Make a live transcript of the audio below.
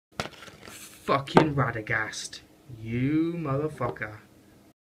fucking Radagast. You motherfucker.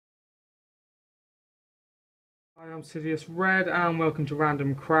 Hi, I'm SidiousRed and welcome to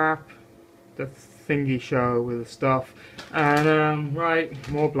Random Crap, the thingy show with the stuff. And right,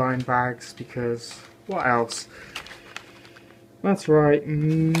 more blind bags because what else? That's right,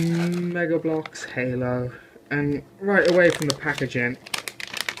 Mega Bloks Halo. And right away from the packaging,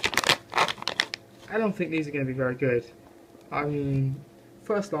 I don't think these are going to be very good. I mean,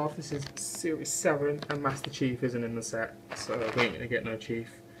 first off, this is Series 7 and Master Chief isn't in the set, so we ain't going to get no Chief.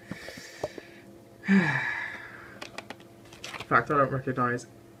 In fact, I don't recognise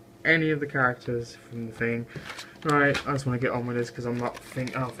any of the characters from the thing. Right, I just want to get on with this because I don't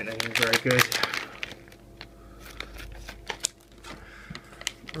think they're going to be very good.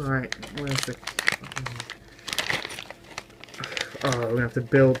 Right, where's the... Oh, we're going to have to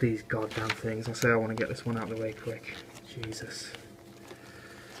build these goddamn things. I say I want to get this one out of the way quick. Jesus.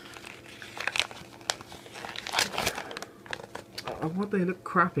 Oh, what, they look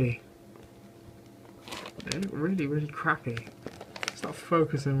crappy. They look really, really crappy. It's not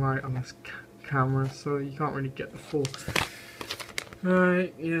focusing right on this camera, so you can't really get the full...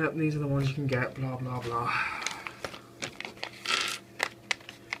 Right, yeah, these are the ones you can get, blah blah blah.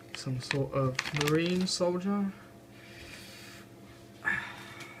 Some sort of marine soldier.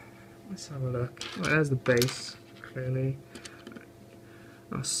 Let's have a look. Well, there's the base, clearly.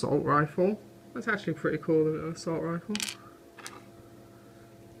 Assault rifle. That's actually pretty cool, the little assault rifle.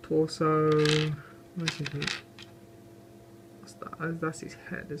 Torso. Where's his head? What's that? That's his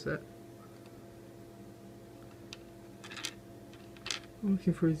head, is it? I'm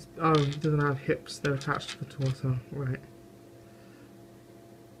looking for his... Oh, he doesn't have hips, they're attached to the torso. Right.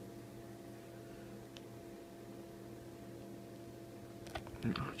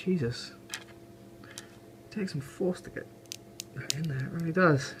 Oh, Jesus. It takes some force to get that in there, it really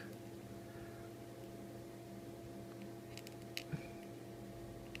does.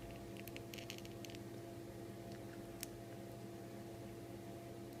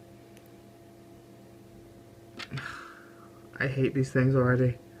 I hate these things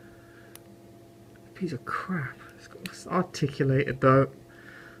already. Piece of crap. It's articulated though.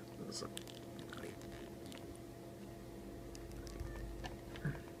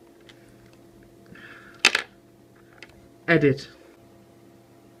 Edit.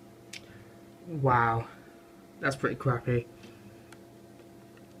 Wow, that's pretty crappy.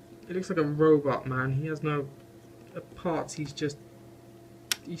 It looks like a robot, man. He has no parts. He's just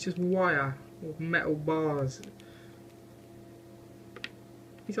wire or metal bars.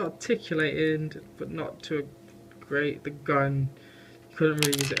 He's articulated, but not too great. The gun, you couldn't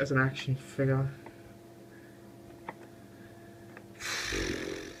really use it as an action figure.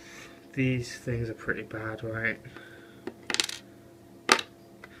 These things are pretty bad, right?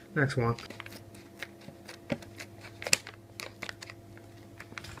 Next one.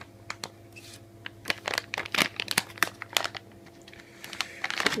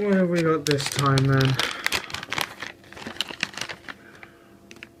 What have we got this time then?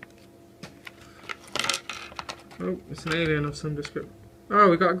 Oh, it's an alien of some description. Oh,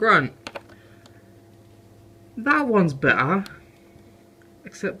 we got a grunt. That one's better.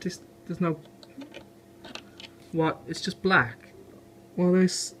 Except there's no... What? It's just black. Well,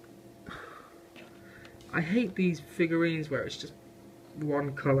 there's... I hate these figurines where it's just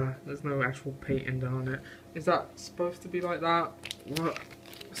one colour. There's no actual painting on it. Is that supposed to be like that?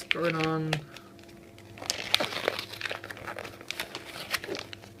 What's going on?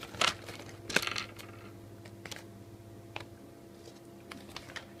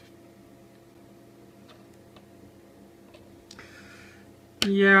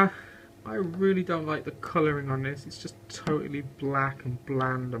 Yeah, I really don't like the colouring on this. It's just totally black and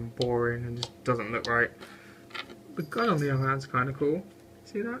bland and boring and just doesn't look right. The gun on the other hand's kind of cool.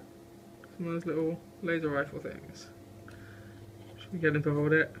 See that? Some of those little laser rifle things. Should we get him to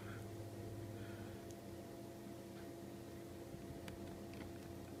hold it?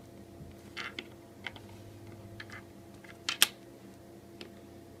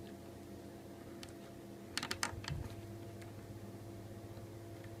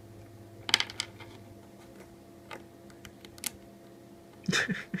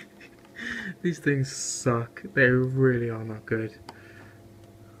 These things suck. They really are not good.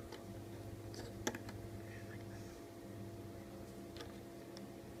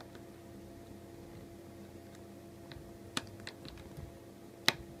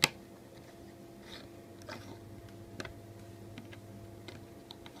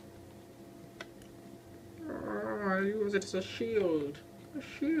 Oh, I use it as a shield. A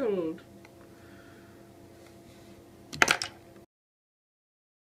shield.